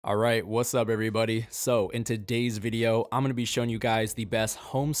Alright, what's up everybody? So in today's video, I'm going to be showing you guys the best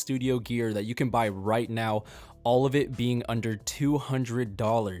home studio gear that you can buy right now, all of it being under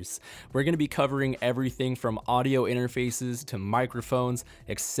 $200. We're going to be covering everything from audio interfaces to microphones,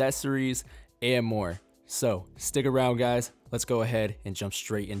 accessories, and more. So stick around guys, let's go ahead and jump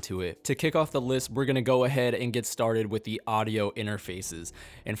straight into it. To kick off the list, we're gonna go ahead and get started with the audio interfaces.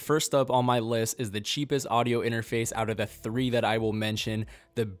 And first up on my list is the cheapest audio interface out of the three that I will mention,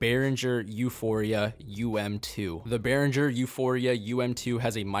 the Behringer Euphoria UM2. The Behringer Euphoria UM2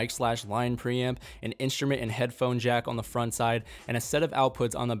 has a mic/line preamp, an instrument and headphone jack on the front side, and a set of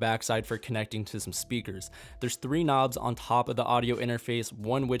outputs on the back side for connecting to some speakers. There's three knobs on top of the audio interface,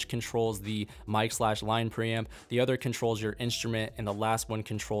 one which controls the mic/line preamp, the other controls your instrument, and the last one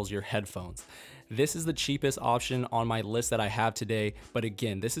controls your headphones. This is the cheapest option on my list that I have today, but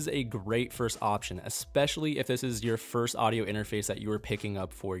again, this is a great first option, especially if this is your first audio interface that you are picking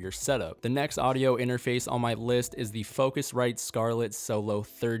up for your setup. The next audio interface on my list is the Focusrite Scarlett Solo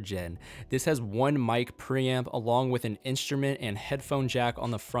 3rd Gen. This has one mic preamp along with an instrument and headphone jack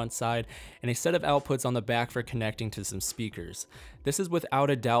on the front side and a set of outputs on the back for connecting to some speakers. This is without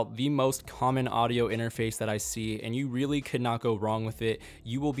a doubt the most common audio interface that I see, and you really could not go wrong with it.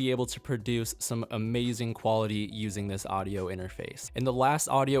 You will be able to produce some amazing quality using this audio interface. And the last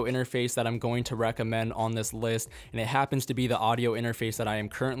audio interface that I'm going to recommend on this list, and it happens to be the audio interface that I am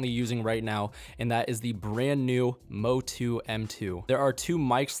currently using right now, and that is the brand new Mo2 M2. There are two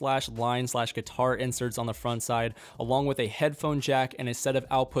mic/line/guitar inserts on the front side, along with a headphone jack and a set of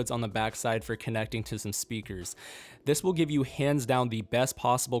outputs on the back side for connecting to some speakers. This will give you hands down the best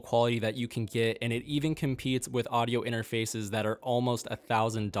possible quality that you can get, and it even competes with audio interfaces that are almost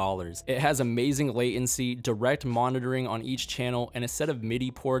 $1,000. It has amazing latency, direct monitoring on each channel, and a set of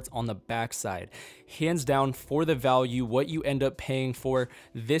MIDI ports on the backside. Hands down, for the value, what you end up paying for,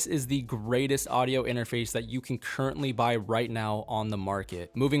 this is the greatest audio interface that you can currently buy right now on the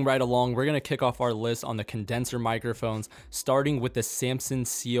market. Moving right along, we're going to kick off our list on the condenser microphones, starting with the Samson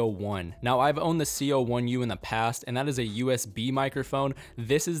CO1. Now, I've owned the CO1U in the past, and that is a USB microphone.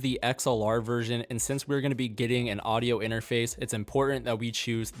 This is the XLR version, and since we're going to be getting an audio interface, it's important that we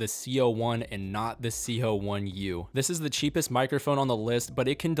choose the CO1 and not the CO1U. This is the cheapest microphone on the list, but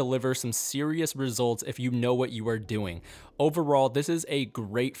it can deliver some serious results if you know what you are doing. Overall, this is a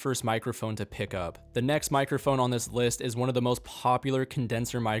great first microphone to pick up. The next microphone on this list is one of the most popular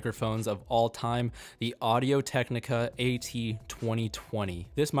condenser microphones of all time, the Audio-Technica AT2020.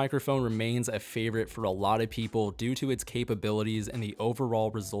 This microphone remains a favorite for a lot of people due to its capabilities and the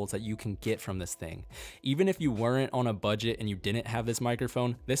overall results that you can get from this thing. Even if you weren't on a budget and you didn't have this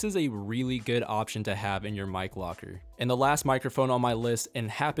microphone, this is a really good option to have in your mic locker. And the last microphone on my list, and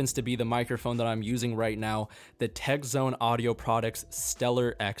happens to be the microphone that I'm using right now, the TechZone Audio Products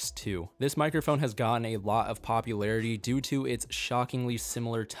Stellar X2. This microphone has gotten a lot of popularity due to its shockingly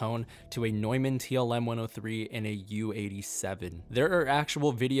similar tone to a Neumann TLM-103 and a U87. There are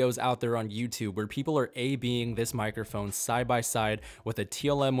actual videos out there on YouTube where people are A/Bing this microphone side by side with a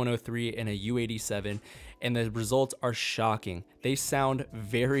TLM-103 and a U87, and the results are shocking. They sound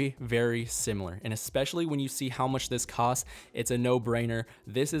very, very similar, and especially when you see how much this costs, it's a no-brainer.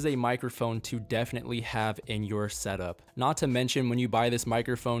 This is a microphone to definitely have in your setup. Not to mention, when you buy this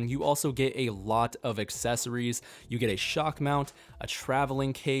microphone, you also get a lot of accessories. You get a shock mount, a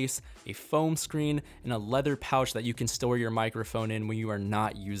traveling case, a foam screen, and a leather pouch that you can store your microphone in when you are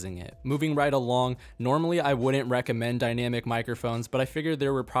not using it. Moving right along, normally I wouldn't recommend dynamic microphones, but I figured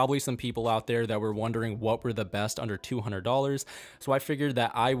there were probably some people out there that were wondering what were the best under $200, so I figured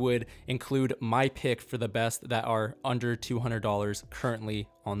that I would include my pick for the best that are under $200 currently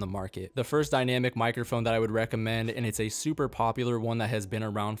on the market. The first dynamic microphone that I would recommend, and it's a super popular one that has been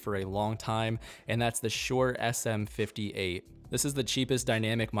around for a long time, and that's the Shure SM58. This is the cheapest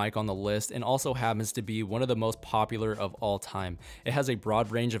dynamic mic on the list and also happens to be one of the most popular of all time. It has a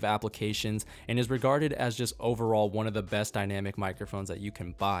broad range of applications and is regarded as just overall one of the best dynamic microphones that you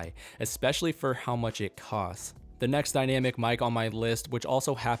can buy, especially for how much it costs. The next dynamic mic on my list, which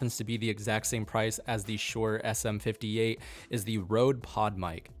also happens to be the exact same price as the Shure SM58, is the Rode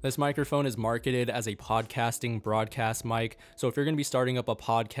PodMic. This microphone is marketed as a podcasting broadcast mic, so if you're going to be starting up a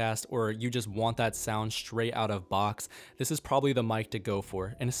podcast or you just want that sound straight out of box, this is probably the mic to go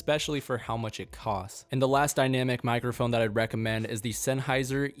for, and especially for how much it costs. And the last dynamic microphone that I'd recommend is the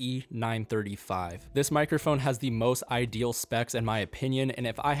Sennheiser E935. This microphone has the most ideal specs in my opinion, and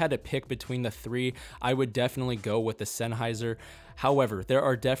if I had to pick between the three, I would definitely go with the Sennheiser. However, there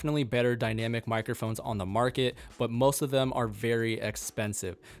are definitely better dynamic microphones on the market, but most of them are very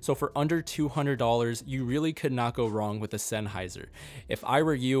expensive. So for under $200, you really could not go wrong with the Sennheiser. If I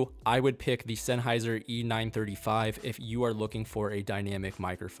were you, I would pick the Sennheiser E935 if you are looking for a dynamic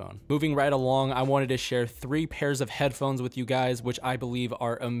microphone. Moving right along, I wanted to share 3 pairs of headphones with you guys, which I believe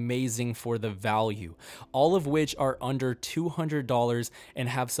are amazing for the value, all of which are under $200 and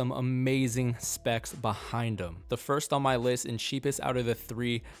have some amazing specs behind them. The first on my list and cheapest out of the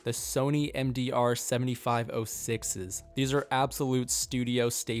 3, the Sony MDR 7506s. These are absolute studio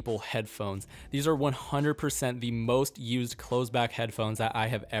staple headphones. These are 100% the most used closed-back headphones that I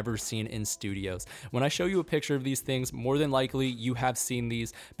have ever seen in studios. When I show you a picture of these things, more than likely you have seen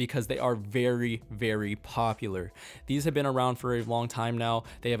these because they are very, very popular. These have been around for a long time now.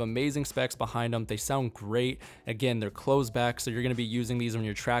 They have amazing specs behind them. They sound great. Again, they're closed back, so you're going to be using these when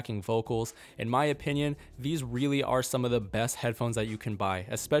you're tracking vocals. In my opinion, these really are some of the best headphones that you can buy,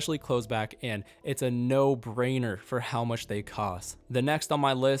 especially closed back, and it's a no-brainer for how much they cost. The next on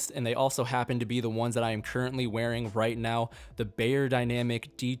my list, and they also happen to be the ones that I am currently wearing right now, the Beyerdynamic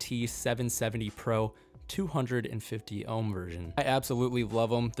DT770 Pro 250 ohm version. I absolutely love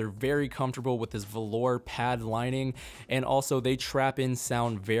them. They're very comfortable with this velour pad lining, and also they trap in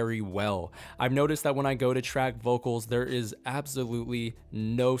sound very well. I've noticed that when I go to track vocals, there is absolutely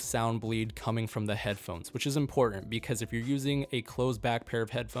no sound bleed coming from the headphones, which is important because if you're using a closed back pair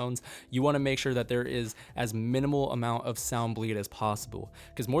of headphones, you want to make sure that there is as minimal amount of sound bleed as possible,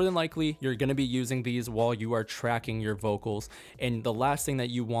 because more than likely you're going to be using these while you are tracking your vocals, and the last thing that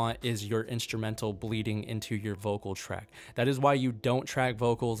you want is your instrumental bleeding into your vocal track. That is why you don't track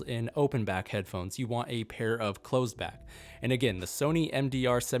vocals in open back headphones. You want a pair of closed back. And again, the Sony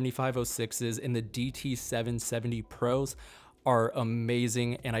MDR 7506s and the DT770 Pros are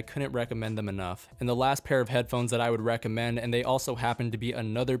amazing, and I couldn't recommend them enough. And the last pair of headphones that I would recommend, and they also happen to be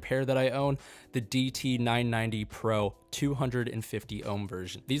another pair that I own, the DT990 Pro 250 ohm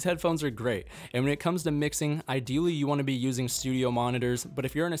version. These headphones are great, and when it comes to mixing, ideally you want to be using studio monitors, but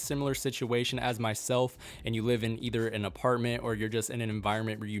if you're in a similar situation as myself and you live in either an apartment or you're just in an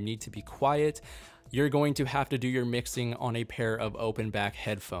environment where you need to be quiet, you're going to have to do your mixing on a pair of open back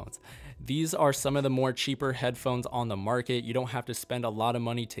headphones. These are some of the more cheaper headphones on the market. You don't have to spend a lot of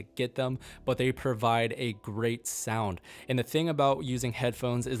money to get them, but they provide a great sound. And the thing about using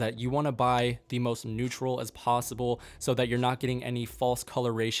headphones is that you want to buy the most neutral as possible so that you're not getting any false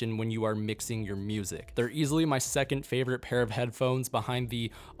coloration when you are mixing your music. They're easily my second favorite pair of headphones behind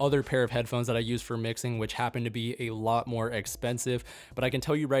the other pair of headphones that I use for mixing, which happen to be a lot more expensive. But I can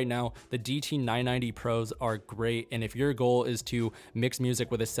tell you right now, the DT990 Pros are great. And if your goal is to mix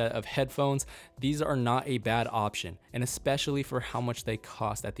music with a set of headphones, these are not a bad option, and especially for how much they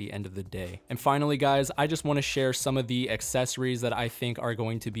cost at the end of the day. And finally, guys, I just want to share some of the accessories that I think are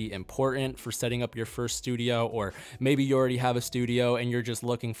going to be important for setting up your first studio, or maybe you already have a studio and you're just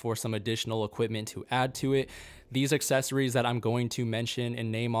looking for some additional equipment to add to it. These accessories that I'm going to mention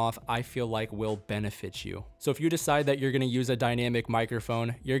and name off, I feel like will benefit you. So if you decide that you're going to use a dynamic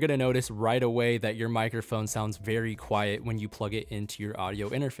microphone, you're going to notice right away that your microphone sounds very quiet when you plug it into your audio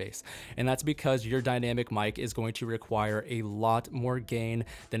interface. And that's because your dynamic mic is going to require a lot more gain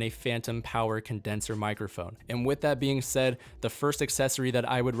than a phantom power condenser microphone. And with that being said, the first accessory that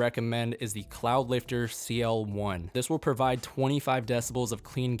I would recommend is the Cloudlifter CL1. This will provide 25 decibels of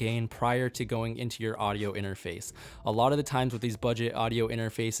clean gain prior to going into your audio interface. A lot of the times with these budget audio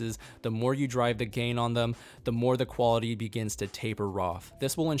interfaces, the more you drive the gain on them, the more the quality begins to taper off.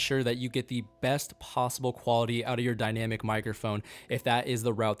 This will ensure that you get the best possible quality out of your dynamic microphone if that is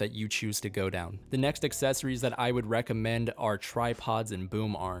the route that you choose to go down. The next accessories that I would recommend are tripods and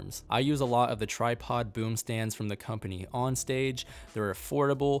boom arms. I use a lot of the tripod boom stands from the company Onstage. They're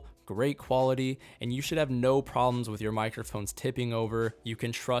affordable, great quality, and you should have no problems with your microphones tipping over. You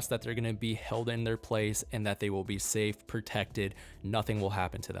can trust that they're going to be held in their place and that they will be safe, protected, nothing will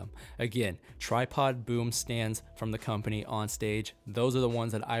happen to them. Again, tripod boom stands from the company Onstage. Those are the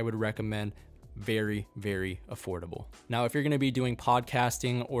ones that I would recommend. Very, very affordable. Now, if you're going to be doing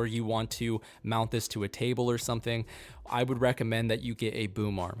podcasting or you want to mount this to a table or something, I would recommend that you get a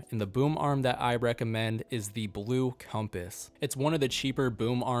boom arm. And the boom arm that I recommend is the Blue Compass. It's one of the cheaper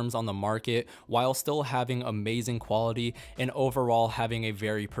boom arms on the market while still having amazing quality and overall having a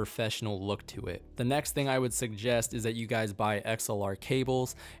very professional look to it. The next thing I would suggest is that you guys buy XLR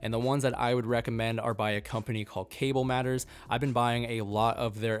cables, and the ones that I would recommend are by a company called Cable Matters. I've been buying a lot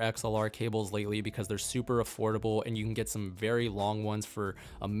of their XLR cables lately because they're super affordable and you can get some very long ones for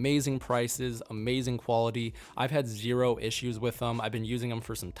amazing prices, amazing quality. I've had zero zero issues with them. I've been using them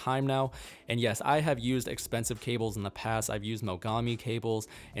for some time now. And yes, I have used expensive cables in the past. I've used Mogami cables,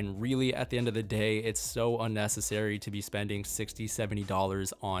 and really at the end of the day, it's so unnecessary to be spending $60,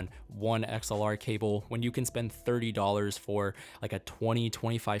 $70 on one XLR cable when you can spend $30 for like a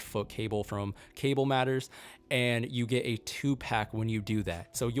 25 foot cable from Cable Matters, and you get a 2-pack when you do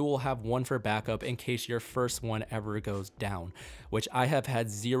that. So you will have one for backup in case your first one ever goes down, which I have had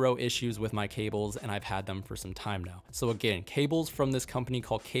zero issues with my cables, and I've had them for some time now. So again, cables from this company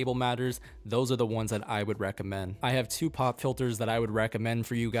called Cable Matters, those are the ones that I would recommend. I have 2 pop filters that I would recommend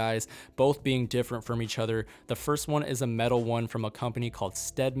for you guys, both being different from each other. The first one is a metal one from a company called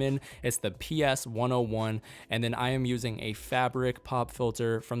Stedman. It's the PS101, and then I am using a fabric pop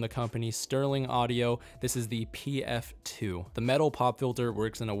filter from the company Sterling Audio. This is the PF2. The metal pop filter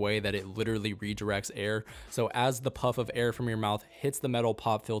works in a way that it literally redirects air. So as the puff of air from your mouth hits the metal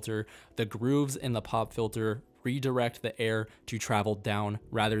pop filter, the grooves in the pop filter redirect the air to travel down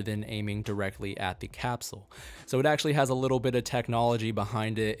rather than aiming directly at the capsule. So it actually has a little bit of technology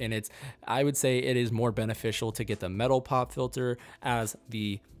behind it, and I would say it is more beneficial to get the metal pop filter, as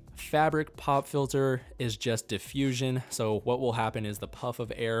the fabric pop filter is just diffusion. So what will happen is the puff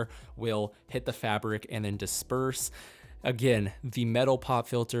of air will hit the fabric and then disperse. Again, the metal pop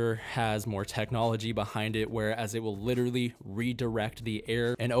filter has more technology behind it, whereas it will literally redirect the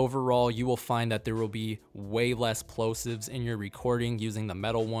air. And overall, you will find that there will be way less plosives in your recording using the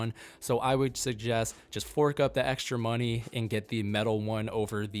metal one. So I would suggest just fork up the extra money and get the metal one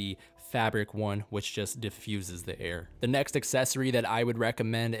over the fabric one, which just diffuses the air. The next accessory that I would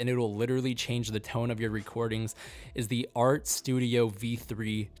recommend, and it will literally change the tone of your recordings, is the Art Studio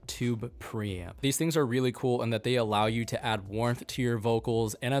V3 tube preamp. These things are really cool in that they allow you to add warmth to your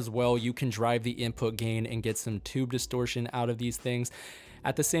vocals, and as well, you can drive the input gain and get some tube distortion out of these things.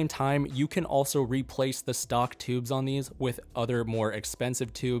 At the same time, you can also replace the stock tubes on these with other more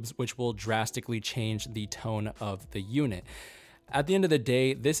expensive tubes, which will drastically change the tone of the unit. At the end of the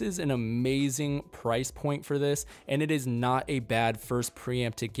day, this is an amazing price point for this, and it is not a bad first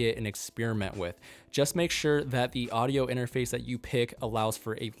preamp to get and experiment with. Just make sure that the audio interface that you pick allows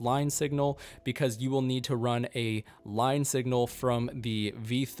for a line signal, because you will need to run a line signal from the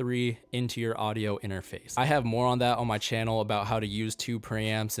V3 into your audio interface. I have more on that on my channel about how to use tube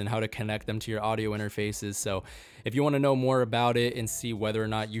preamps and how to connect them to your audio interfaces. So if you want to know more about it and see whether or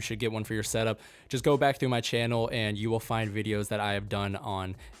not you should get one for your setup, just go back through my channel and you will find videos that I have done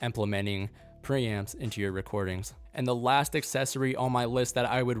on implementing preamps into your recordings. And the last accessory on my list that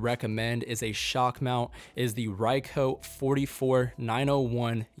I would recommend is a shock mount, is the Rycote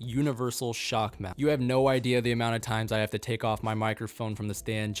 44901 universal shock mount. You have no idea the amount of times I have to take off my microphone from the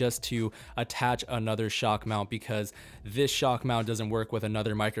stand just to attach another shock mount, because this shock mount doesn't work with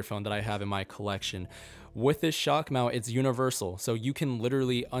another microphone that I have in my collection. With this shock mount, it's universal, so you can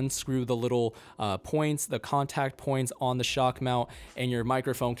literally unscrew the little points, the contact points on the shock mount, and your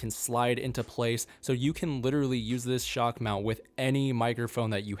microphone can slide into place. So you can literally use this shock mount with any microphone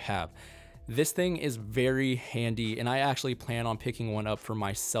that you have. This thing is very handy, and I actually plan on picking one up for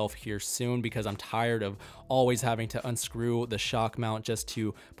myself here soon, because I'm tired of always having to unscrew the shock mount just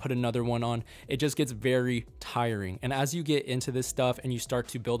to put another one on. It just gets very tiring. And as you get into this stuff and you start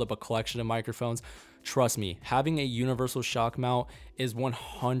to build up a collection of microphones, trust me, having a universal shock mount is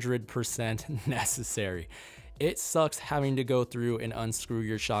 100% necessary. It sucks having to go through and unscrew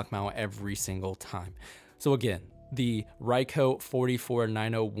your shock mount every single time. So again, the Rycote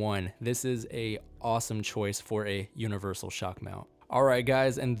 44901, this is a awesome choice for a universal shock mount. Alright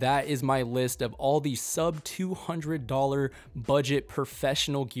guys, and that is my list of all the sub $200 budget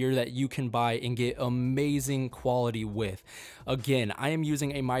professional gear that you can buy and get amazing quality with. Again, I am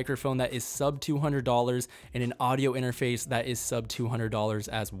using a microphone that is sub $200 and an audio interface that is sub $200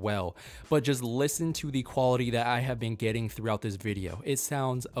 as well. But just listen to the quality that I have been getting throughout this video. It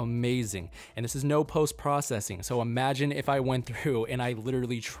sounds amazing, and this is no post-processing. So imagine if I went through and I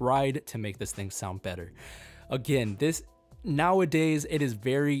literally tried to make this thing sound better. Again, nowadays, it is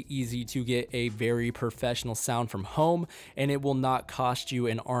very easy to get a very professional sound from home, and it will not cost you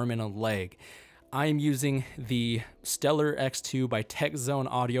an arm and a leg. I am using the Stellar X2 by TechZone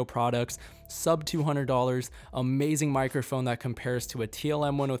Audio Products, sub $200, amazing microphone that compares to a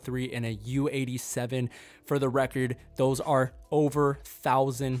TLM 103 and a U87. For the record, those are over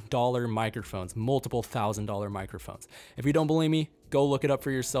 $1,000 microphones, multiple $1,000 microphones. If you don't believe me, go look it up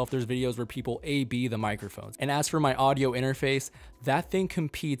for yourself. There's videos where people A/B the microphones. And as for my audio interface, that thing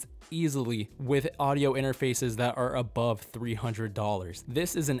competes easily with audio interfaces that are above $300.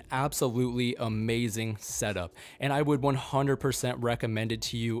 This is an absolutely amazing setup, and I would 100% recommend it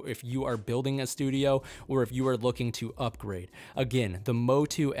to you if you are building a studio or if you are looking to upgrade. Again, the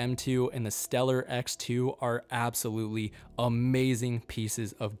Motu M2 and the Stellar X2 are absolutely amazing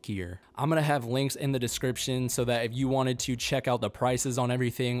pieces of gear. I'm gonna have links in the description so that if you wanted to check out the prices on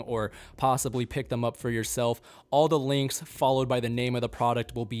everything or possibly pick them up for yourself, all the links followed by the name of the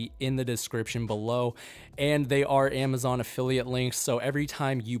product will be in the description below, and they are Amazon affiliate links, so every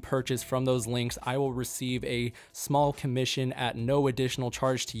time you purchase from those links, I will receive a small commission at no additional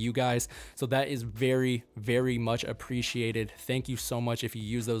charge to you guys, so that is very, very much appreciated. Thank you so much if you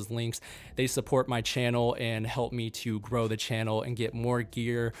use those links. They support my channel and help me to grow the channel and get more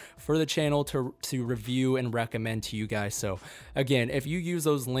gear for the channel to review and recommend to you guys. So again, if you use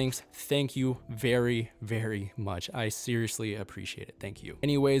those links, thank you very, very much. I seriously appreciate it. Thank you.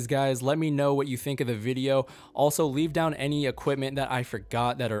 Anyways, guys, let me know what you think of the video. Also, leave down any equipment that I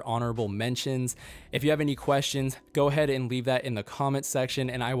forgot that are honorable mentions. If you have any questions, go ahead and leave that in the comment section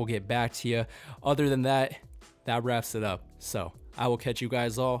and I will get back to you. Other than that, that wraps it up. So I will catch you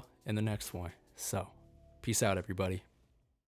guys all in the next one. So peace out, everybody.